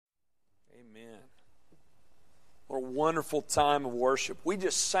What a wonderful time of worship. We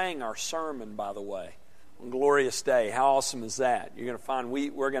just sang our sermon, by the way, on Glorious Day. How awesome is that? You're going to find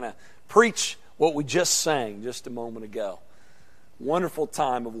we're going to preach what we just sang just a moment ago. Wonderful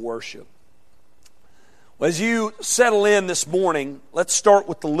time of worship. Well, as you settle in this morning, let's start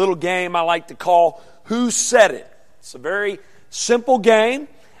with the little game I like to call Who Said It? It's a very simple game.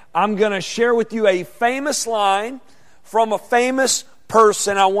 I'm going to share with you a famous line from a famous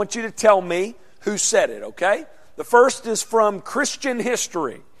person. I want you to tell me who said it, okay? The first is from Christian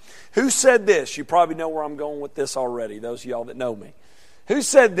history. Who said this? You probably know where I'm going with this already, those of y'all that know me. Who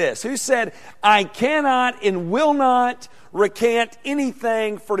said this? Who said, I cannot and will not recant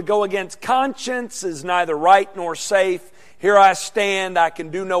anything, for to go against conscience is neither right nor safe. Here I stand, I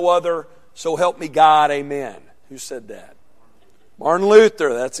can do no other, so help me God, amen. Who said that? Martin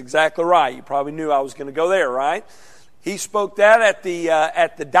Luther, that's exactly right. You probably knew I was going to go there, right? He spoke that at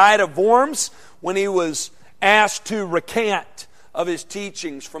the Diet of Worms when he was asked to recant of his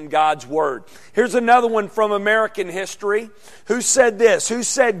teachings from God's Word. Here's another one from American history. Who said this? Who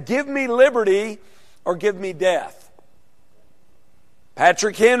said, give me liberty or give me death?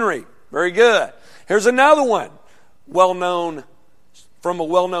 Patrick Henry. Very good. Here's another one, from a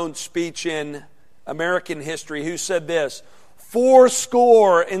well-known speech in American history. Who said this?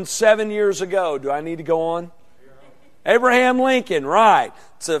 fourscore years ago. Do I need to go on? Abraham Lincoln, right.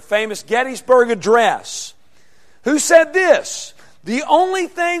 It's a famous Gettysburg Address. Who said this? The only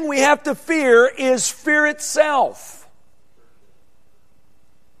thing we have to fear is fear itself.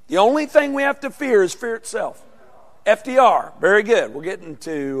 The only thing we have to fear is fear itself. FDR, very good. We're getting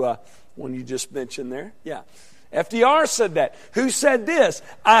to one you just mentioned there. Yeah. FDR said that. Who said this?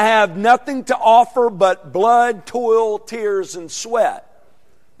 I have nothing to offer but blood, toil, tears, and sweat.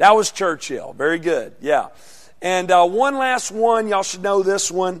 That was Churchill. Very good. Yeah. And one last one. Y'all should know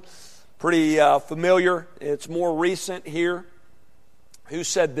this one. Pretty familiar. It's more recent here. Who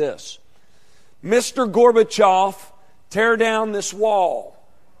said this? Mr. Gorbachev, tear down this wall.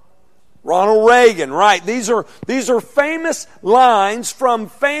 Ronald Reagan, right. These are famous lines from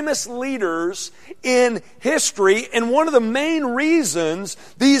famous leaders in history, and one of the main reasons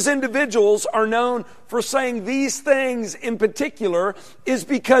these individuals are known for saying these things in particular is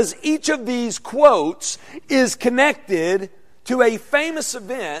because each of these quotes is connected to a famous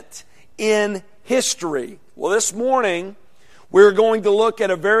event in history. Well, this morning we're going to look at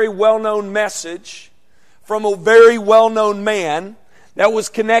a very well-known message from a very well-known man that was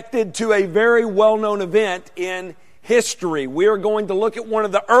connected to a very well-known event in history. We are going to look at one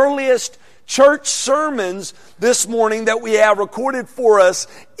of the earliest church sermons this morning that we have recorded for us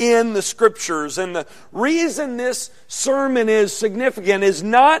in the Scriptures. And the reason this sermon is significant is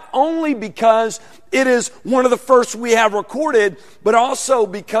not only because it is one of the first we have recorded, but also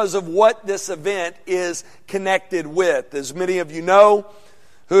because of what this event is connected with. As many of you know,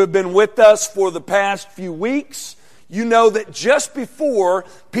 who have been with us for the past few weeks, you know that just before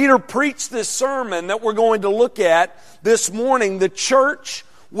Peter preached this sermon that we're going to look at this morning, the church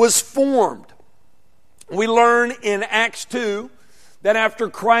was formed. We learn in Acts 2 that after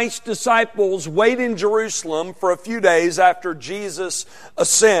Christ's disciples wait in Jerusalem for a few days after Jesus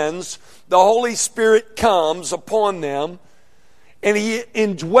ascends, the Holy Spirit comes upon them and He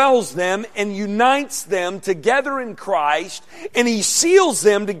indwells them and unites them together in Christ, and He seals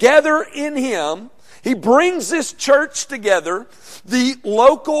them together in Him. He brings this church together. The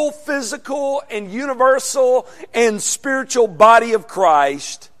local, physical, and universal and spiritual body of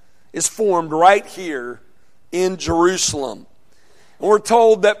Christ is formed right here in Jerusalem. And we're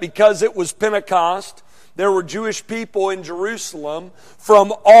told that because it was Pentecost, there were Jewish people in Jerusalem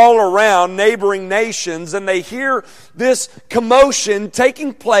from all around neighboring nations, and they hear this commotion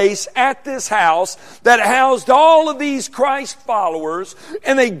taking place at this house that housed all of these Christ followers,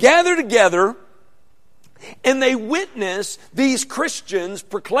 and they gather together and they witness these Christians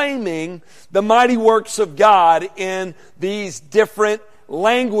proclaiming the mighty works of God in these different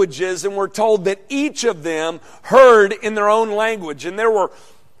languages. And we're told that each of them heard in their own language. And there were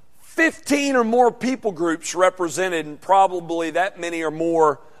 15 or more people groups represented, and probably that many or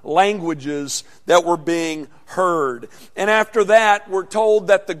more languages that were being heard. And after that, we're told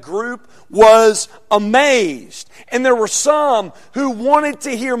that the group was amazed. And there were some who wanted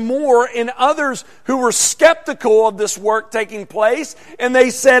to hear more and others who were skeptical of this work taking place. And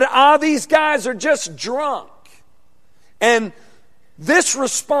they said, these guys are just drunk. And this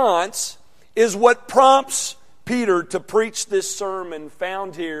response is what prompts Peter to preach this sermon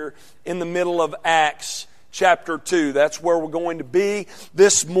found here in the middle of Acts chapter 2. That's where we're going to be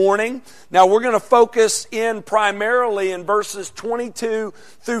this morning. Now we're going to focus in primarily in verses 22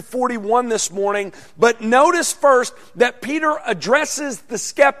 through 41 this morning. But notice first that Peter addresses the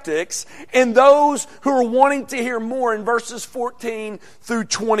skeptics and those who are wanting to hear more in verses 14 through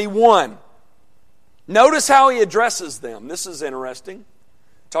 21. Notice how he addresses them. This is interesting.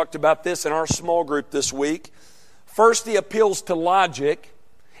 Talked about this in our small group this week. First, he appeals to logic,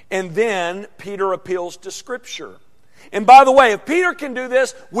 and then Peter appeals to Scripture. And by the way, if Peter can do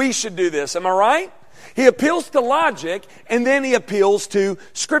this, we should do this. Am I right? He appeals to logic, and then he appeals to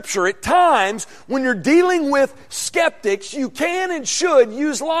Scripture. At times, when you're dealing with skeptics, you can and should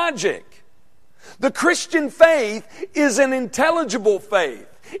use logic. The Christian faith is an intelligible faith.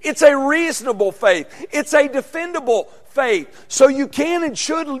 It's a reasonable faith. It's a defendable faith. So you can and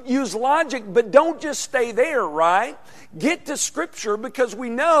should use logic, but don't just stay there, right? Get to Scripture, because we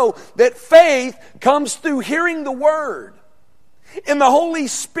know that faith comes through hearing the Word. And the Holy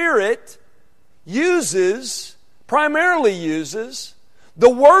Spirit primarily uses the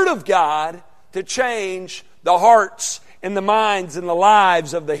Word of God to change the hearts and the minds and the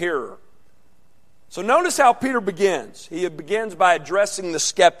lives of the hearer. So notice how Peter begins. He begins by addressing the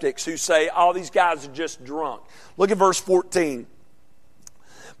skeptics who say, oh, these guys are just drunk. Look at verse 14.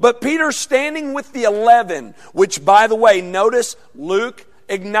 But Peter, standing with the 11, which, by the way, notice Luke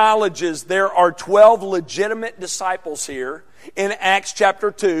acknowledges there are 12 legitimate disciples here in Acts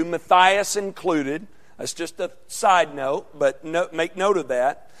chapter 2, Matthias included. That's just a side note, but make note of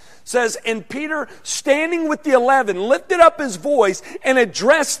that. Says, and Peter, standing with the 11, lifted up his voice and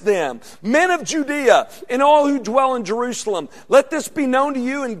addressed them. Men of Judea and all who dwell in Jerusalem, let this be known to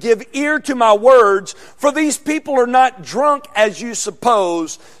you and give ear to my words. For these people are not drunk as you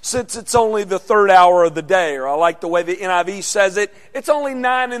suppose, since it's only the third hour of the day. Or I like the way the NIV says it, it's only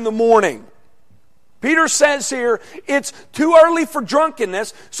 9 a.m. Peter says here, it's too early for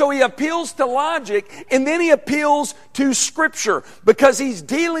drunkenness, so he appeals to logic, and then he appeals to Scripture, because he's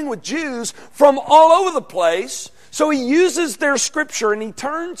dealing with Jews from all over the place. So he uses their Scripture, and he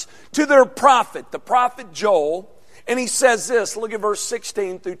turns to their prophet, the prophet Joel, and he says this. Look at verse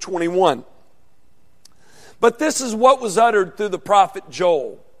 16 through 21. But this is what was uttered through the prophet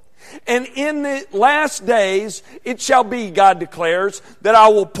Joel. And in the last days it shall be, God declares, that I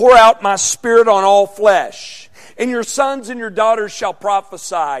will pour out my Spirit on all flesh. And your sons and your daughters shall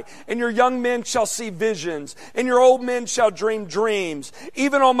prophesy, and your young men shall see visions, and your old men shall dream dreams,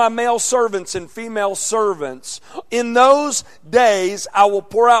 even on my male servants and female servants. In those days I will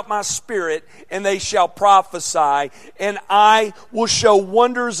pour out my Spirit, and they shall prophesy, and I will show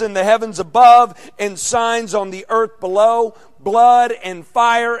wonders in the heavens above, and signs on the earth below, blood and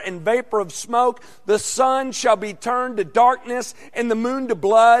fire and vapor of smoke. The sun shall be turned to darkness and the moon to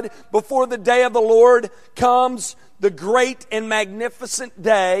blood before the day of the Lord comes, the great and magnificent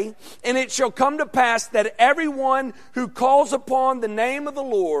day. And it shall come to pass that everyone who calls upon the name of the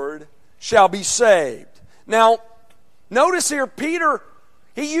Lord shall be saved. Now, notice here, Peter,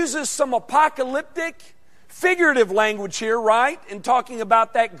 he uses some apocalyptic, figurative language here, right? In talking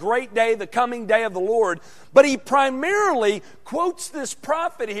about that great day, the coming day of the Lord. But he primarily quotes this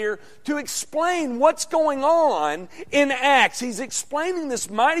prophet here to explain what's going on in Acts. He's explaining this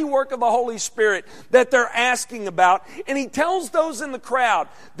mighty work of the Holy Spirit that they're asking about. And he tells those in the crowd,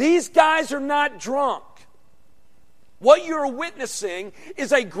 these guys are not drunk. What you're witnessing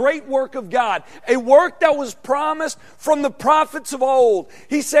is a great work of God, a work that was promised from the prophets of old.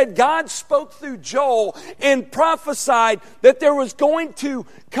 He said God spoke through Joel and prophesied that there was going to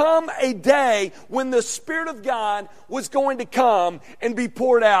come a day when the Spirit of God was going to come and be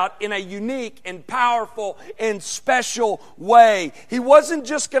poured out in a unique and powerful and special way. He wasn't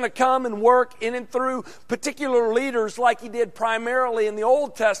just going to come and work in and through particular leaders like he did primarily in the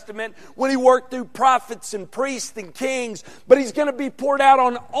Old Testament when he worked through prophets and priests and kings, but he's going to be poured out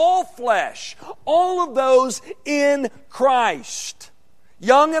on all flesh, all of those in Christ,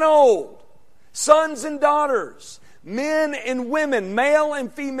 young and old, sons and daughters, men and women, male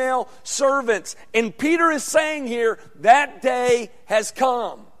and female servants. And Peter is saying here, that day has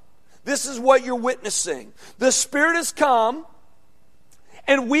come. This is what you're witnessing. The Spirit has come,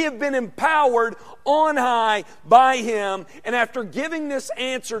 and we have been empowered on high by Him. And after giving this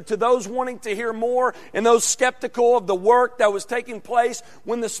answer to those wanting to hear more and those skeptical of the work that was taking place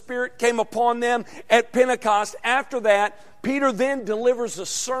when the Spirit came upon them at Pentecost, after that, Peter then delivers a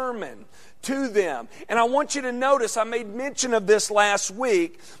sermon to them. And I want you to notice, I made mention of this last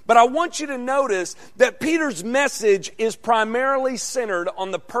week, but I want you to notice that Peter's message is primarily centered on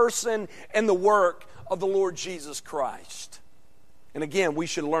the person and the work of the Lord Jesus Christ. And again, we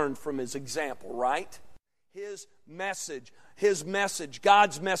should learn from his example, right? His message,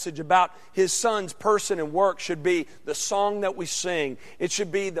 God's message about His Son's person and work should be the song that we sing. It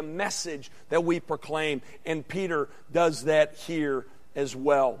should be the message that we proclaim. And Peter does that here as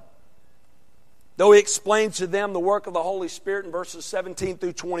well. Though he explains to them the work of the Holy Spirit in verses 17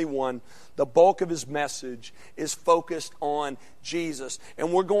 through 21, the bulk of his message is focused on Jesus.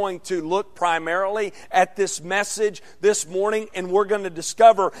 And we're going to look primarily at this message this morning, and we're going to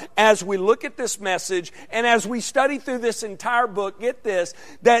discover as we look at this message and as we study through this entire book, get this,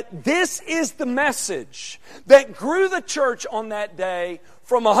 that this is the message that grew the church on that day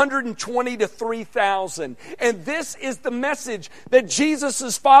from 120 to 3,000. And this is the message that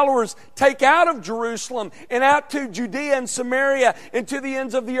Jesus' followers take out of Jerusalem and out to Judea and Samaria and to the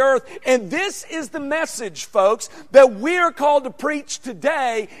ends of the earth. And this is the message, folks, that we are called to preach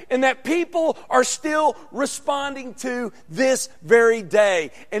today and that people are still responding to this very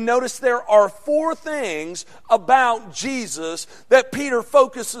day. And notice there are 4 things about Jesus that Peter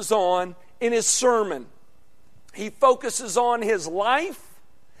focuses on in his sermon. He focuses on His life,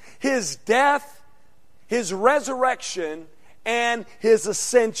 His death, His resurrection, and His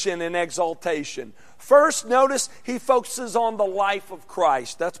ascension and exaltation. First, notice he focuses on the life of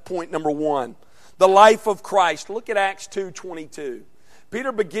Christ. That's point number 1. The life of Christ. Look at Acts 2:22.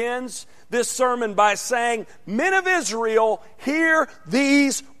 Peter begins this sermon by saying, "Men of Israel, hear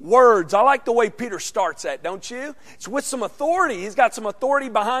these words." I like the way Peter starts that, don't you? It's with some authority. He's got some authority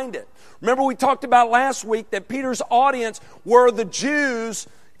behind it. Remember we talked about last week that Peter's audience were the Jews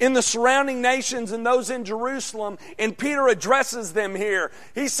in the surrounding nations and those in Jerusalem, and Peter addresses them here.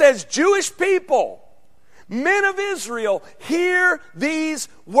 He says, "Jewish people, men of Israel, hear these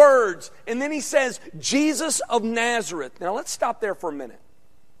words." And then he says, "Jesus of Nazareth." Now let's stop there for a minute.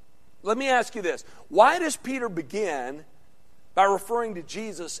 Let me ask you this. Why does Peter begin by referring to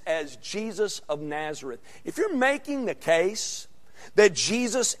Jesus as Jesus of Nazareth? If you're making the case that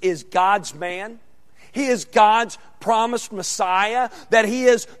Jesus is God's man, He is God's promised Messiah, that He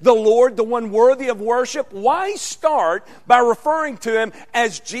is the Lord, the one worthy of worship, why start by referring to Him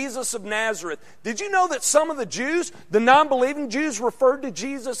as Jesus of Nazareth? Did you know that some of the Jews, the non-believing Jews, referred to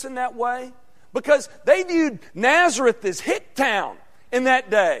Jesus in that way? Because they viewed Nazareth as Hicktown in that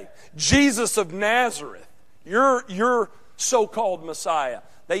day. Jesus of Nazareth, your so-called Messiah.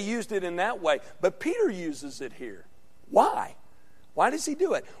 They used it in that way. But Peter uses it here. Why? Why does he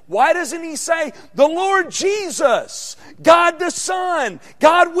do it? Why doesn't he say, the Lord Jesus, God the Son,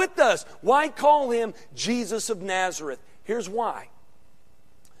 God with us? Why call Him Jesus of Nazareth? Here's why.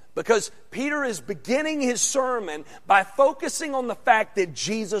 Because Peter is beginning his sermon by focusing on the fact that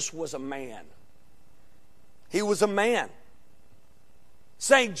Jesus was a man. He was a man.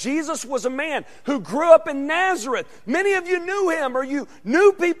 Saying Jesus was a man who grew up in Nazareth. Many of you knew Him, or you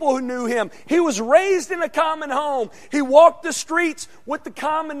knew people who knew Him. He was raised in a common home. He walked the streets with the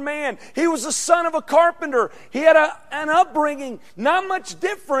common man. He was the son of a carpenter. He had an upbringing not much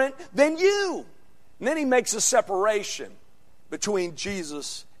different than you. And then he makes a separation between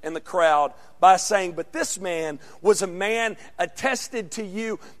Jesus and the crowd by saying, "But this man was a man attested to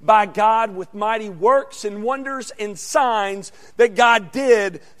you by God with mighty works and wonders and signs that God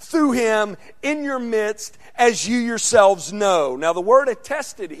did through Him in your midst, as you yourselves know." Now the word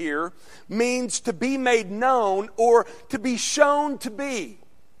attested here means to be made known or to be shown to be.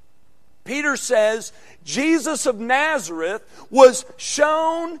 Peter says Jesus of Nazareth was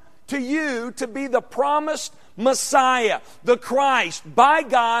shown to you to be the promised Messiah, the Christ, by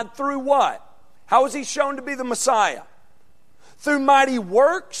God through what? How was He shown to be the Messiah? Through mighty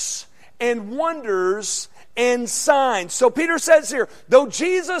works and wonders and signs. So Peter says here, though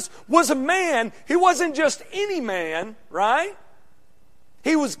Jesus was a man, He wasn't just any man, right?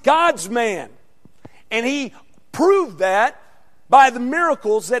 He was God's man. And He proved that by the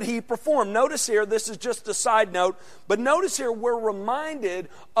miracles that He performed. Notice here, this is just a side note, but notice here we're reminded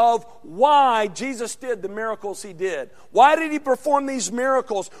of why Jesus did the miracles He did. Why did He perform these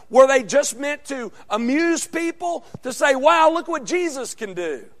miracles? Were they just meant to amuse people? To say, wow, look what Jesus can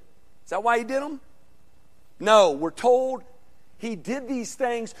do? Is that why He did them? No, we're told He did these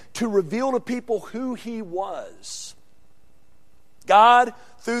things to reveal to people who He was. God,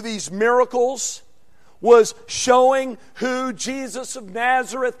 through these miracles, was showing who Jesus of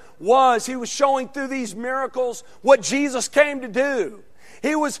Nazareth was. He was showing through these miracles what Jesus came to do.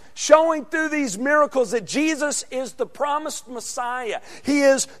 He was showing through these miracles that Jesus is the promised Messiah. He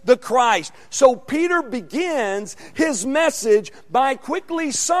is the Christ. So Peter begins his message by quickly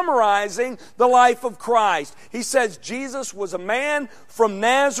summarizing the life of Christ. He says Jesus was a man from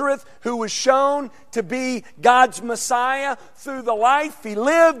Nazareth who was shown to be God's Messiah through the life he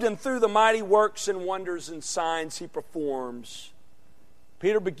lived and through the mighty works and wonders and signs he performs.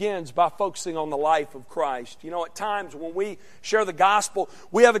 Peter begins by focusing on the life of Christ. You know, at times when we share the gospel,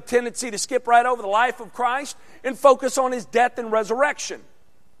 we have a tendency to skip right over the life of Christ and focus on His death and resurrection.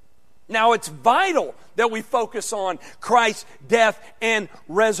 Now, it's vital that we focus on Christ's death and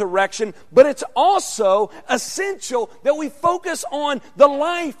resurrection, but it's also essential that we focus on the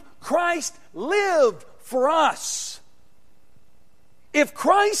life Christ lived for us. If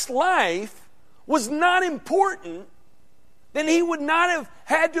Christ's life was not important, then He would not have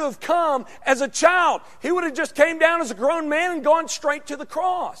had to have come as a child. He would have just came down as a grown man and gone straight to the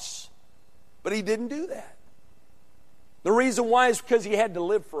cross. But He didn't do that. The reason why is because He had to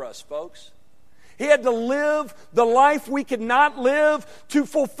live for us, folks. He had to live the life we could not live to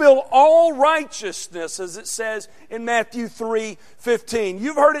fulfill all righteousness, as it says in Matthew 3:15.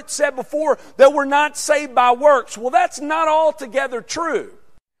 You've heard it said before that we're not saved by works. Well, that's not altogether true.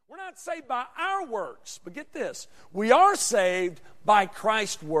 We're not saved by our works, but get this, we are saved by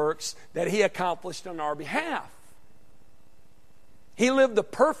Christ's works that He accomplished on our behalf. He lived the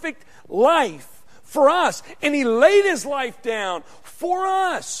perfect life for us, and He laid His life down for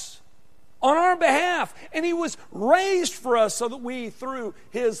us on our behalf, and He was raised for us so that we, through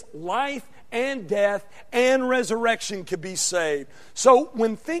His life and death and resurrection, could be saved. So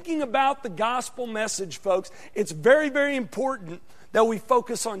when thinking about the gospel message, folks, it's very, very important that we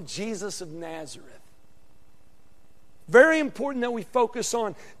focus on Jesus of Nazareth. Very important that we focus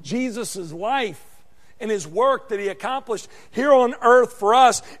on Jesus' life and His work that He accomplished here on earth for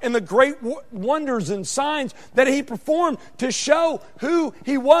us and the great wonders and signs that He performed to show who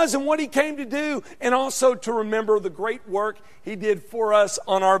He was and what He came to do, and also to remember the great work He did for us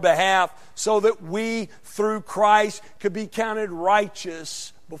on our behalf so that we, through Christ, could be counted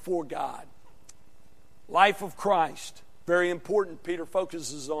righteous before God. Life of Christ. Very important. Peter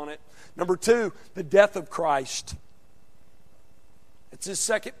focuses on it. Number 2, the death of Christ. It's his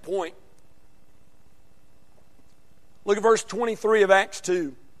second point. Look at verse 23 of Acts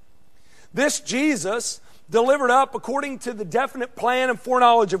 2. This Jesus, delivered up according to the definite plan and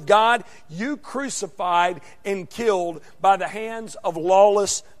foreknowledge of God, you crucified and killed by the hands of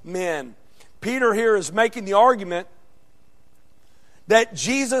lawless men. Peter here is making the argument that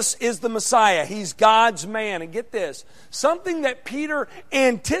Jesus is the Messiah. He's God's man. And get this, something that Peter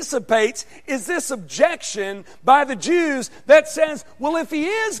anticipates is this objection by the Jews that says, well, if He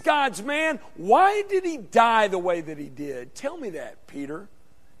is God's man, why did He die the way that He did? Tell me that, Peter.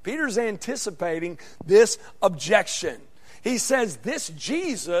 Peter's anticipating this objection. He says this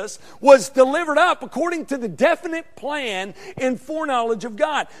Jesus was delivered up according to the definite plan and foreknowledge of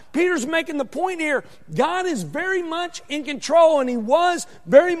God. Peter's making the point here, God is very much in control, and He was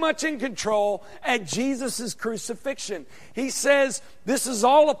very much in control at Jesus' crucifixion. He says this is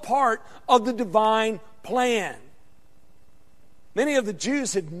all a part of the divine plan. Many of the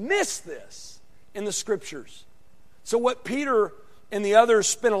Jews had missed this in the Scriptures. So what Peter and the others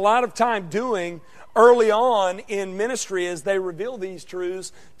spent a lot of time doing early on in ministry as they reveal these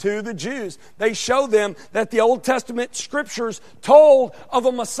truths to the Jews. They show them that the Old Testament Scriptures told of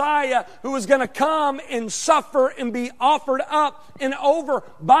a Messiah who was going to come and suffer and be offered up and over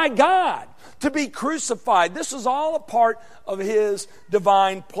by God to be crucified. This is all a part of His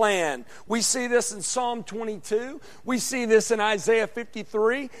divine plan. We see this in Psalm 22. We see this in Isaiah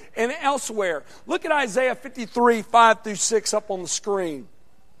 53 and elsewhere. Look at Isaiah 53, 5 through 6 up on the screen.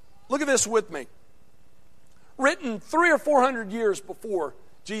 Look at this with me. Written 300 or 400 years before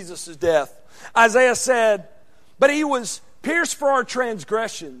Jesus' death. Isaiah said, but He was pierced for our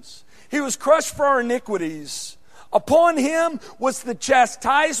transgressions. He was crushed for our iniquities. Upon Him was the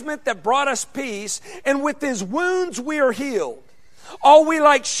chastisement that brought us peace, and with His wounds we are healed. All we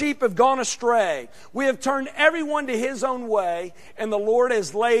like sheep have gone astray. We have turned everyone to his own way, and the Lord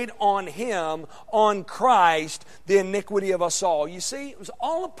has laid on Him, on Christ, the iniquity of us all. You see, it was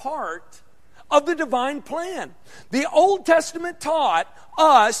all a part of the divine plan. The Old Testament taught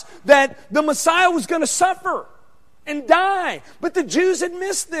us that the Messiah was going to suffer and die. But the Jews had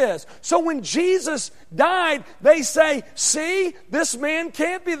missed this. So when Jesus died, they say, see, this man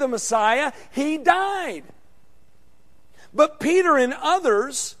can't be the Messiah. He died. But Peter and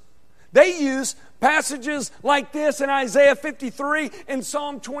others, they use passages like this in Isaiah 53 and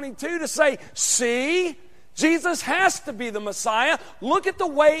Psalm 22 to say, see, Jesus has to be the Messiah. Look at the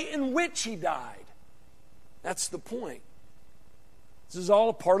way in which He died. That's the point. This is all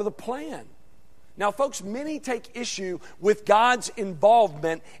a part of the plan. Now, folks, many take issue with God's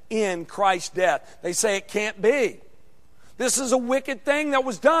involvement in Christ's death. They say it can't be. This is a wicked thing that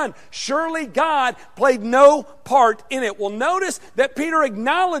was done. Surely God played no part in it. Well, notice that Peter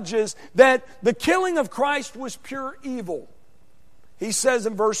acknowledges that the killing of Christ was pure evil. He says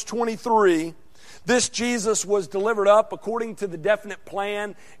in verse 23, this Jesus was delivered up according to the definite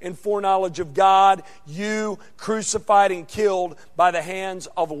plan and foreknowledge of God, you crucified and killed by the hands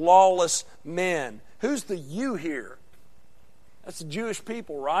of lawless men. Who's the you here? That's the Jewish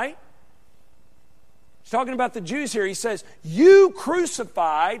people, right? He's talking about the Jews here. He says, you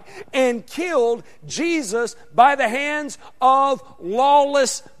crucified and killed Jesus by the hands of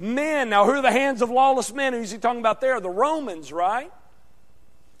lawless men. Now, who are the hands of lawless men? Who's he talking about there? The Romans, right?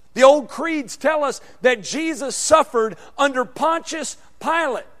 The old creeds tell us that Jesus suffered under Pontius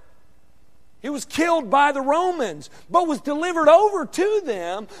Pilate. He was killed by the Romans, but was delivered over to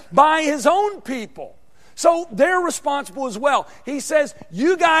them by His own people. So they're responsible as well. He says,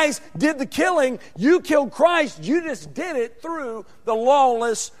 you guys did the killing. You killed Christ. You just did it through the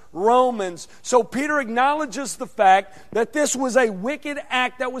lawless Romans. So Peter acknowledges the fact that this was a wicked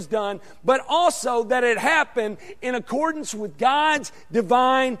act that was done, but also that it happened in accordance with God's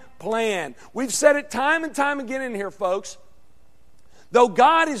divine plan. We've said it time and time again in here, folks. Though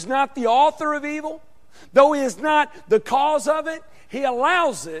God is not the author of evil, though He is not the cause of it, He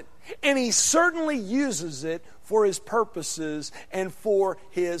allows it, and He certainly uses it for His purposes and for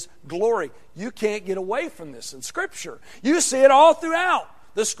His glory. You can't get away from this in Scripture. You see it all throughout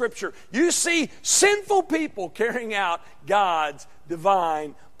the Scripture. You see sinful people carrying out God's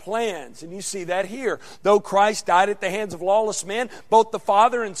divine plans. And you see that here. Though Christ died at the hands of lawless men, both the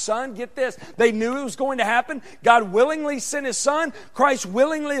Father and Son, get this, they knew it was going to happen. God willingly sent His Son. Christ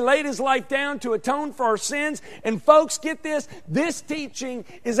willingly laid His life down to atone for our sins. And folks, get this, this teaching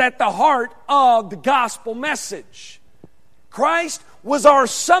is at the heart of the gospel message. Christ was our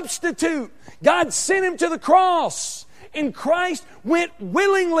substitute. God sent Him to the cross. And Christ went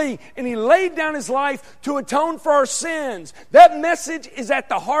willingly and He laid down His life to atone for our sins. That message is at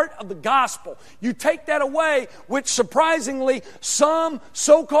the heart of the gospel. You take that away, which surprisingly some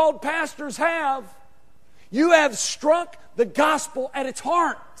so-called pastors have. You have struck the gospel at its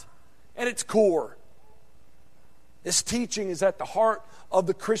heart, at its core. This teaching is at the heart of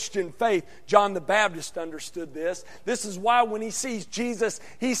the Christian faith. John the Baptist understood this. This is why when he sees Jesus,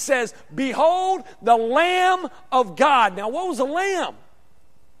 he says, behold the Lamb of God. Now, what was a lamb?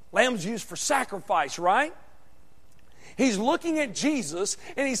 Lamb's used for sacrifice, right? He's looking at Jesus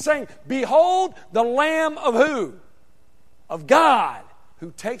and he's saying, behold the Lamb of who? Of God,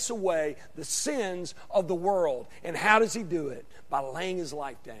 who takes away the sins of the world. And how does He do it? By laying His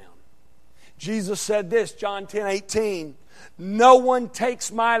life down. Jesus said this, John 10:18, no one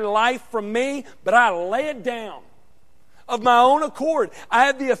takes my life from me, but I lay it down of my own accord. I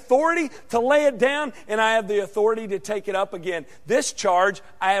have the authority to lay it down, and I have the authority to take it up again. This charge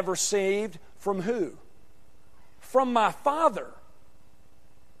I have received from who? From my Father.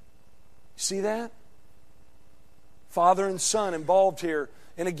 See that? Father and Son involved here.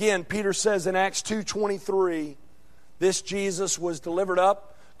 And again, Peter says in Acts 2:23, this Jesus was delivered up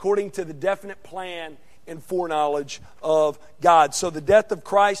according to the definite plan and foreknowledge of God. So the death of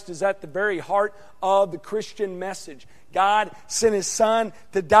Christ is at the very heart of the Christian message. God sent His Son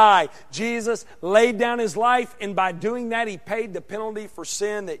to die. Jesus laid down His life, and by doing that, He paid the penalty for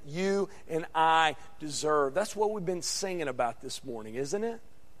sin that you and I deserve. That's what we've been singing about this morning, isn't it?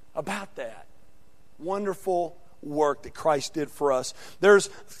 About that. Wonderful work that Christ did for us. There's a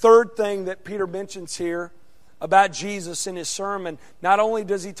third thing that Peter mentions here about Jesus in his sermon. Not only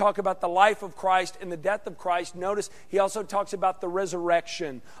does he talk about the life of Christ and the death of Christ, notice he also talks about the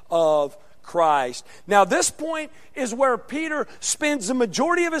resurrection of Christ. Now, this point is where Peter spends the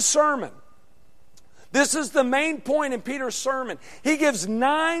majority of his sermon. This is the main point in Peter's sermon. He gives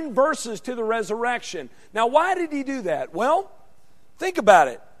 9 verses to the resurrection. Now, why did he do that? Well, think about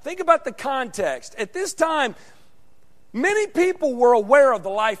it. Think about the context. At this time, many people were aware of the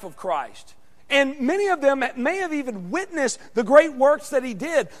life of Christ. And many of them may have even witnessed the great works that He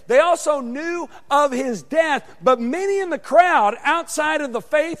did. They also knew of His death. But many in the crowd, outside of the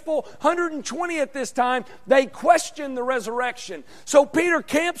faithful 120 at this time, they questioned the resurrection. So Peter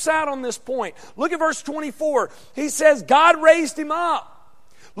camps out on this point. Look at verse 24. He says, God raised Him up.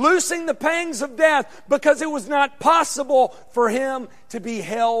 loosing the pangs of death because it was not possible for him to be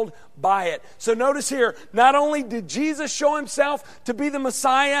held by it. So notice here, not only did Jesus show himself to be the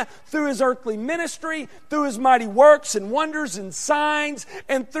Messiah through his earthly ministry, through his mighty works and wonders and signs,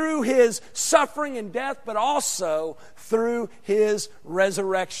 and through his suffering and death, but also through his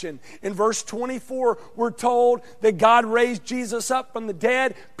resurrection. In verse 24, we're told that God raised Jesus up from the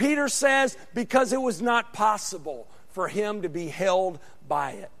dead. Peter says, because it was not possible for him to be held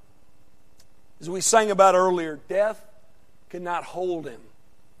by it. As we sang about earlier, death could not hold him.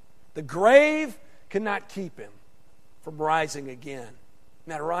 The grave could not keep him from rising again. Isn't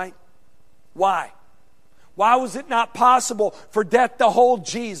that right? Why? Why was it not possible for death to hold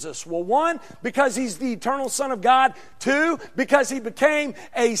Jesus? Well, one, because he's the eternal Son of God. Two, because he became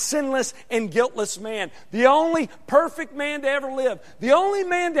a sinless and guiltless man. The only perfect man to ever live. The only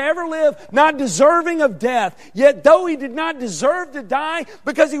man to ever live not deserving of death. Yet though he did not deserve to die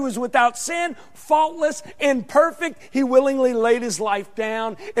because he was without sin, faultless, and perfect, he willingly laid his life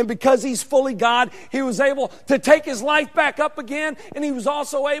down. And because he's fully God, he was able to take his life back up again. And he was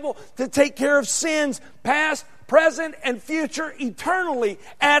also able to take care of sins past, present, and future eternally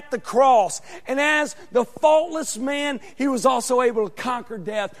at the cross. And as the faultless man, he was also able to conquer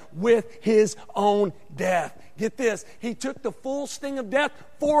death with his own death. Get this, he took the full sting of death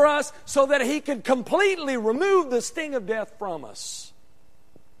for us so that he could completely remove the sting of death from us.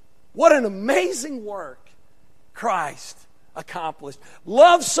 What an amazing work Christ accomplished.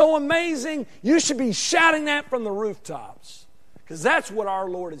 Love so amazing, you should be shouting that from the rooftops, because that's what our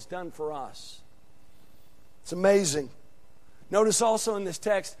Lord has done for us. It's amazing. Notice also in this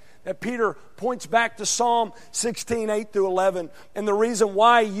text that Peter points back to Psalm 16, 8 through 11. And the reason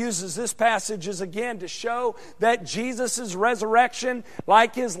why he uses this passage is again to show that Jesus' resurrection,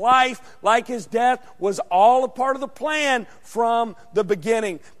 like his life, like his death, was all a part of the plan from the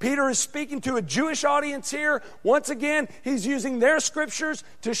beginning. Peter is speaking to a Jewish audience here. Once again, he's using their scriptures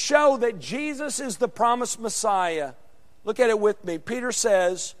to show that Jesus is the promised Messiah. Look at it with me. Peter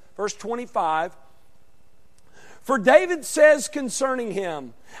says, verse 25, for David says concerning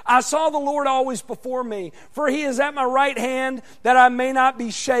him, I saw the Lord always before me, for he is at my right hand, that I may not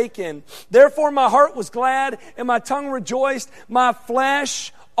be shaken. Therefore my heart was glad, and my tongue rejoiced. My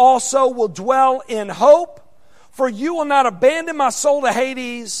flesh also will dwell in hope, for you will not abandon my soul to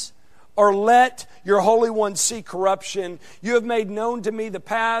Hades, or let your Holy One see corruption. You have made known to me the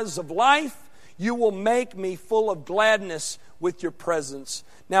paths of life. You will make me full of gladness with your presence.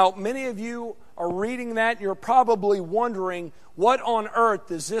 Now, many of you are reading that, and you're probably wondering, what on earth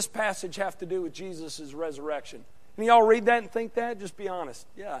does this passage have to do with Jesus' resurrection? Can y'all read that and think that? Just be honest.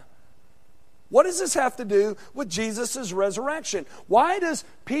 Yeah. What does this have to do with Jesus' resurrection? Why does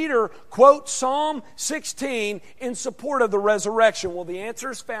Peter quote Psalm 16 in support of the resurrection? Well, the answer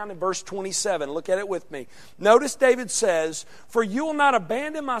is found in verse 27. Look at it with me. Notice David says, for you will not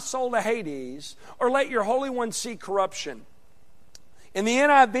abandon my soul to Hades, or let your Holy One see corruption. In the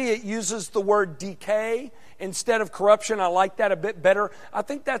NIV, it uses the word decay instead of corruption. I like that a bit better. I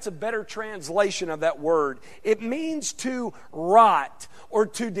think that's a better translation of that word. It means to rot or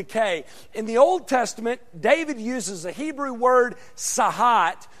to decay. In the Old Testament, David uses a Hebrew word,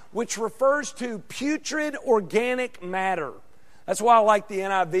 sahat, which refers to putrid organic matter. That's why I like the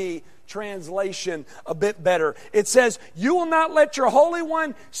NIV translation a bit better. It says, you will not let your Holy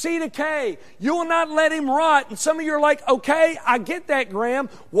One see decay. You will not let him rot. And some of you are like, okay, I get that, Graham.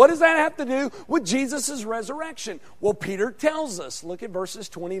 What does that have to do with Jesus' resurrection? Well, Peter tells us. Look at verses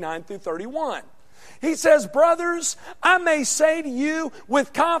 29 through 31. He says, brothers, I may say to you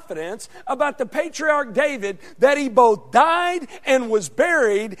with confidence about the patriarch David that he both died and was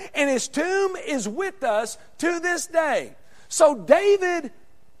buried, and his tomb is with us to this day. So David,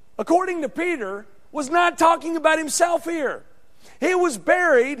 according to Peter, was not talking about himself here. He was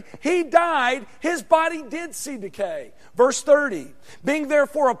buried, he died, his body did see decay. Verse 30, being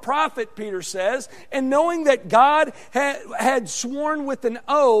therefore a prophet, Peter says, and knowing that God had sworn with an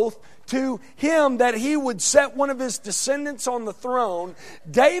oath to him that he would set one of his descendants on the throne,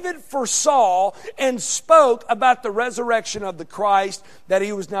 David foresaw and spoke about the resurrection of the Christ, that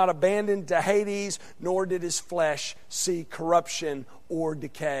he was not abandoned to Hades, nor did his flesh see corruption or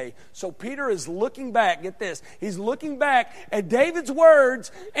decay. So Peter is looking back, get this, he's looking back at David's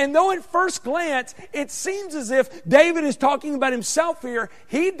words, and though at first glance it seems as if David is talking about himself here,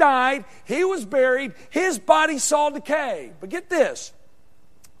 he died, he was buried, his body saw decay. But get this,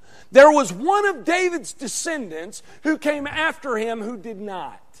 there was one of David's descendants who came after him who did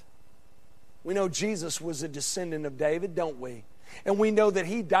not. We know Jesus was a descendant of David, don't we? And we know that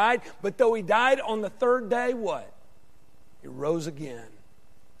he died, but though he died on the third day, what? He rose again.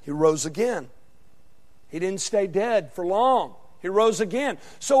 He rose again. He didn't stay dead for long. He rose again.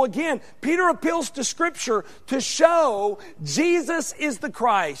 So again, Peter appeals to Scripture to show Jesus is the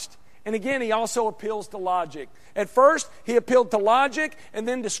Christ. And again, he also appeals to logic. At first, he appealed to logic and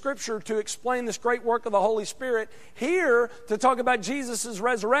then to Scripture to explain this great work of the Holy Spirit. Here, to talk about Jesus'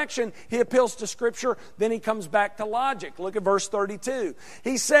 resurrection, he appeals to Scripture, then he comes back to logic. Look at verse 32.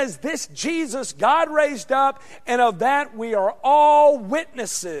 He says, "This Jesus God raised up, and of that we are all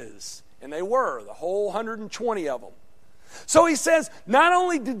witnesses." And they were, the whole 120 of them. So he says, not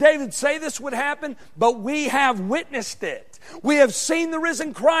only did David say this would happen, but we have witnessed it. We have seen the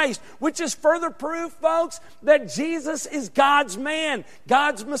risen Christ, which is further proof, folks, that Jesus is God's man,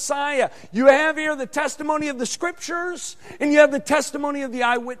 God's Messiah. You have here the testimony of the Scriptures, and you have the testimony of the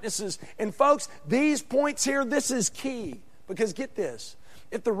eyewitnesses. And folks, these points here, this is key. Because get this,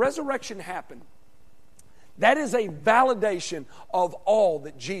 if the resurrection happened, that is a validation of all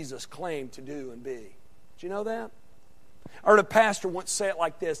that Jesus claimed to do and be. Did you know that? I heard a pastor once say it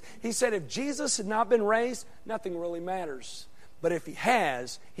like this. He said, if Jesus had not been raised, nothing really matters. But if he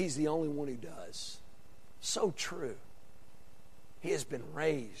has, he's the only one who does. So true. He has been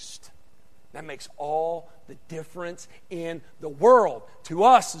raised. That makes all the difference in the world to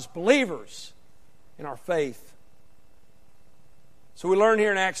us as believers in our faith. So we learn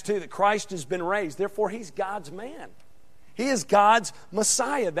here in Acts 2 that Christ has been raised. Therefore, he's God's man. He is God's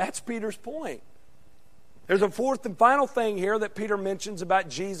Messiah. That's Peter's point. There's a fourth and final thing here that Peter mentions about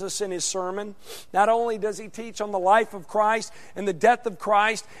Jesus in his sermon. Not only does he teach on the life of Christ and the death of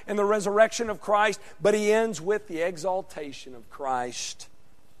Christ and the resurrection of Christ, but he ends with the exaltation of Christ.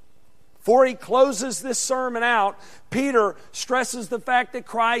 Before he closes this sermon out, Peter stresses the fact that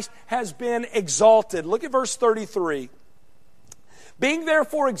Christ has been exalted. Look at verse 33. Being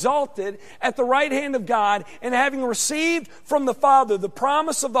therefore exalted at the right hand of God, and having received from the Father the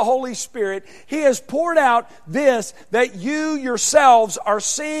promise of the Holy Spirit, he has poured out this that you yourselves are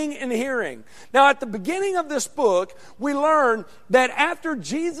seeing and hearing. Now, at the beginning of this book, we learn that after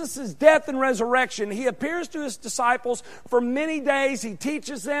Jesus' death and resurrection, he appears to his disciples for many days. He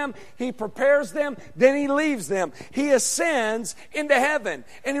teaches them, he prepares them, then he leaves them. He ascends into heaven,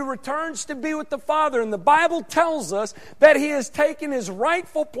 and he returns to be with the Father. And the Bible tells us that he has taken his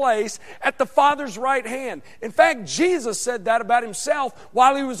rightful place at the Father's right hand. In fact, Jesus said that about himself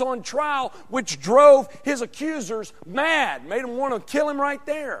while he was on trial, which drove his accusers mad, made them want to kill him right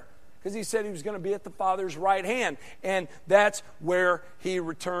there, because he said he was going to be at the Father's right hand. And that's where he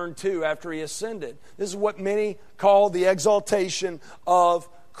returned to after he ascended. This is what many call the exaltation of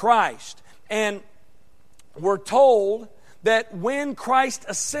Christ. And we're told that when Christ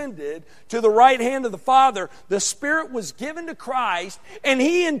ascended to the right hand of the Father, the Spirit was given to Christ, and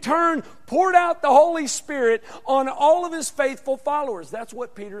he in turn poured out the Holy Spirit on all of his faithful followers. That's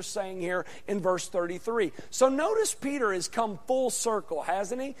what Peter's saying here in verse 33. So notice Peter has come full circle,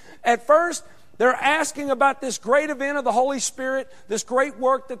 hasn't he? At first, they're asking about this great event of the Holy Spirit, this great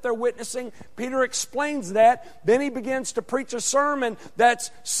work that they're witnessing. Peter explains that. Then he begins to preach a sermon that's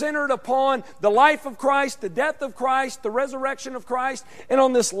centered upon the life of Christ, the death of Christ, the resurrection of Christ. And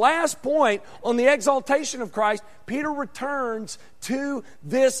on this last point, on the exaltation of Christ, Peter returns to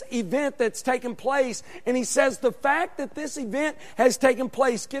this event that's taken place. And he says the fact that this event has taken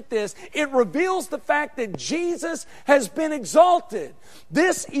place, get this, it reveals the fact that Jesus has been exalted.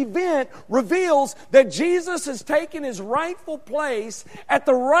 This event reveals that Jesus has taken his rightful place at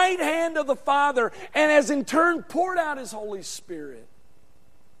the right hand of the Father and has in turn poured out his Holy Spirit.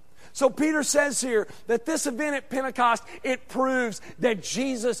 So Peter says here that this event at Pentecost, it proves that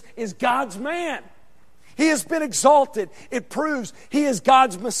Jesus is God's man. He has been exalted. It proves he is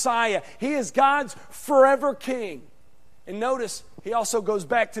God's Messiah. He is God's forever King. And notice, he also goes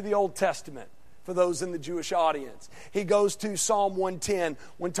back to the Old Testament for those in the Jewish audience. He goes to Psalm 110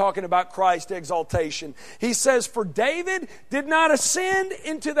 when talking about Christ's exaltation. He says, "For David did not ascend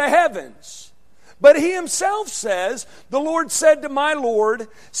into the heavens, but he himself says, the Lord said to my Lord,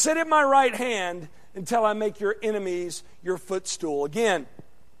 sit at my right hand until I make your enemies your footstool." Again,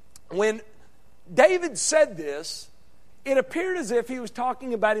 when David said this, it appeared as if he was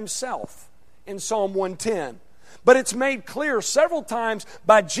talking about himself in Psalm 110. But it's made clear several times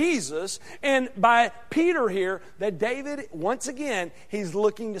by Jesus and by Peter here that David, once again, he's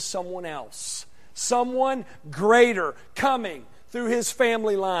looking to someone else. Someone greater coming through his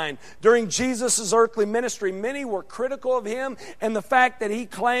family line. During Jesus' earthly ministry, many were critical of him and the fact that he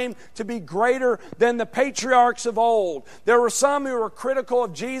claimed to be greater than the patriarchs of old. There were some who were critical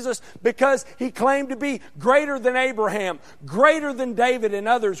of Jesus because he claimed to be greater than Abraham, greater than David and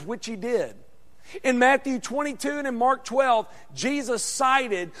others, which he did. In Matthew 22 and in Mark 12, Jesus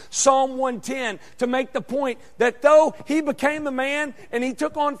cited Psalm 110 to make the point that though He became a man and He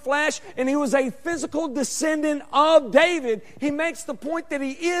took on flesh and He was a physical descendant of David, He makes the point that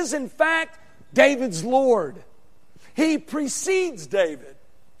He is in fact David's Lord. He precedes David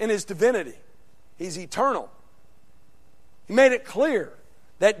in His divinity. He's eternal. He made it clear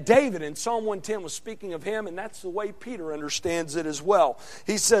that David in Psalm 110 was speaking of Him, and that's the way Peter understands it as well.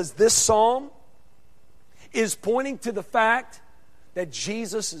 He says this psalm is pointing to the fact that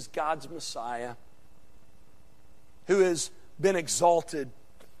Jesus is God's Messiah, who has been exalted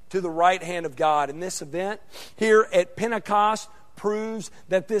to the right hand of God. And this event here at Pentecost proves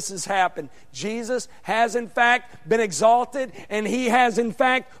that this has happened. Jesus has in fact been exalted, and He has in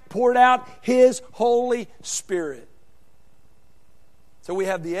fact poured out His Holy Spirit. So we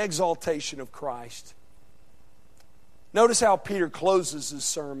have the exaltation of Christ. Notice how Peter closes his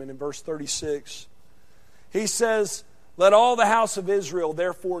sermon in verse 36. He says, "Let all the house of Israel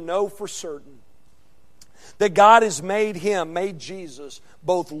therefore know for certain that God has made Him," made Jesus,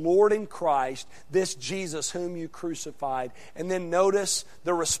 "both Lord and Christ, this Jesus whom you crucified." And then notice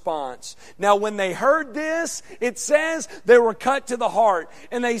the response. "Now when they heard this," it says, "they were cut to the heart.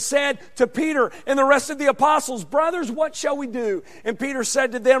 And they said to Peter and the rest of the apostles, 'Brothers, what shall we do?' And Peter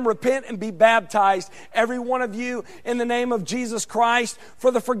said to them, 'Repent and be baptized, every one of you, in the name of Jesus Christ, for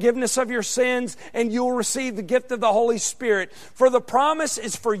the forgiveness of your sins, and you will receive the gift of the Holy Spirit. For the promise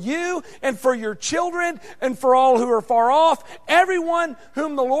is for you and for your children and for all who are far off, everyone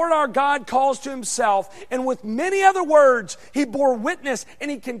whom the Lord our God calls to Himself.' And with many other words He bore witness,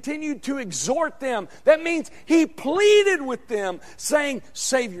 and He continued to exhort them." That means He pleaded with them, saying,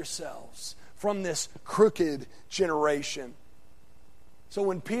 "Save yourselves from this crooked generation." So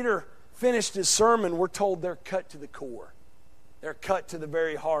when Peter finished his sermon, we're told they're cut to the core. They're cut to the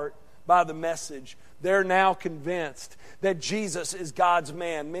very heart by the message. They're now convinced that Jesus is God's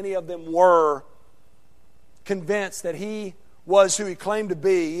man. Many of them were convinced that He was who He claimed to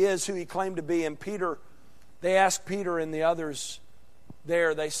be. He is who He claimed to be. And Peter, they ask Peter and the others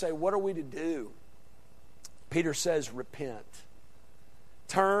there, they say, "What are we to do?" Peter says, "Repent.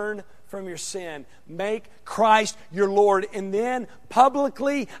 Turn from your sin. Make Christ your Lord. And then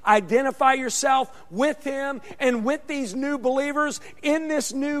publicly identify yourself with Him and with these new believers in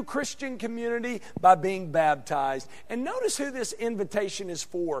this new Christian community by being baptized." And notice who this invitation is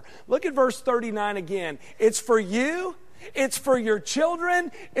for. Look at verse 39 again. It's for you. It's for your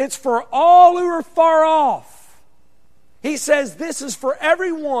children. It's for all who are far off. He says this is for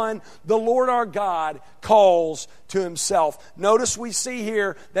everyone the Lord our God calls to Himself. Notice we see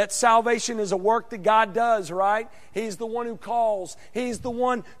here that salvation is a work that God does, right? He's the one who calls. He's the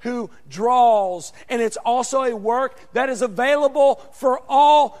one who draws. And it's also a work that is available for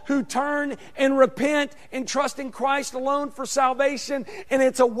all who turn and repent and trust in Christ alone for salvation. And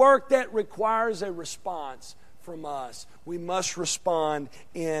it's a work that requires a response from us. We must respond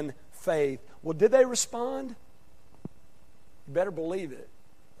in faith. Well, did they respond? You better believe it.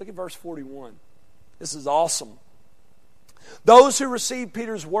 Look at verse 41. This is awesome. "Those who received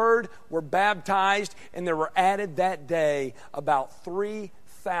Peter's word were baptized, and there were added that day about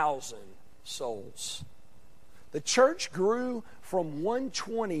 3,000 souls." The church grew from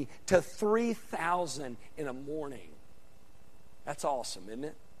 120 to 3,000 in a morning. That's awesome, isn't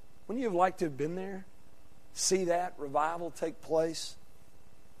it? Wouldn't you have liked to have been there? See that revival take place?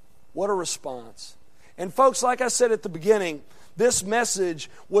 What a response. And folks, like I said at the beginning, this message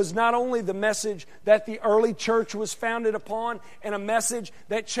was not only the message that the early church was founded upon, and a message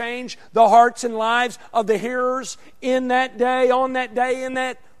that changed the hearts and lives of the hearers in that day, on that day, in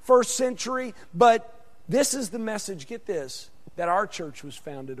that first century, but this is the message, get this, that our church was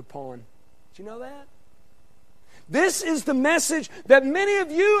founded upon. Do you know that? This is the message that many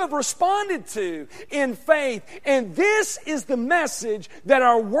of you have responded to in faith. And this is the message that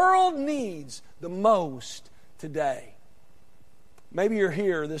our world needs the most today. Maybe you're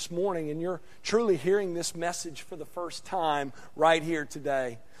here this morning and you're truly hearing this message for the first time right here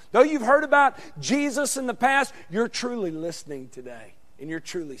today. Though you've heard about Jesus in the past, you're truly listening today and you're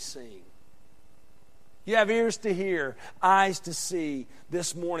truly seeing. You have ears to hear, eyes to see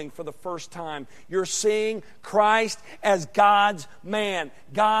this morning for the first time. You're seeing Christ as God's man,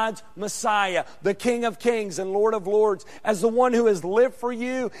 God's Messiah, the King of Kings and Lord of Lords, as the one who has lived for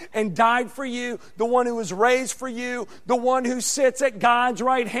you and died for you, the one who was raised for you, the one who sits at God's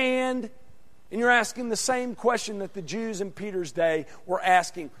right hand. And you're asking the same question that the Jews in Peter's day were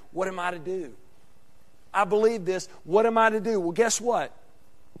asking, what am I to do? I believe this, what am I to do? Well, guess what?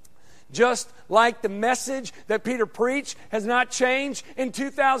 Just like the message that Peter preached has not changed in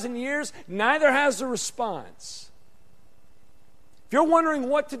 2,000 years, neither has the response. If you're wondering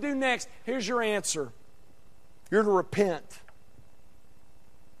what to do next, here's your answer. You're to repent.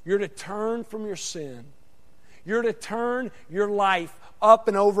 You're to turn from your sin. You're to turn your life up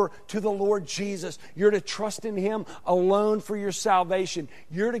and over to the Lord Jesus. You're to trust in Him alone for your salvation.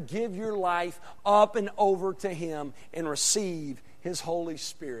 You're to give your life up and over to Him and receive His Holy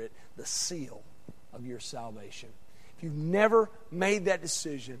Spirit, the seal of your salvation. If you've never made that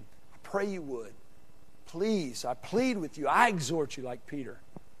decision, I pray you would. Please, I plead with you, I exhort you like Peter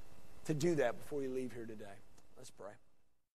to do that before you leave here today. Let's pray.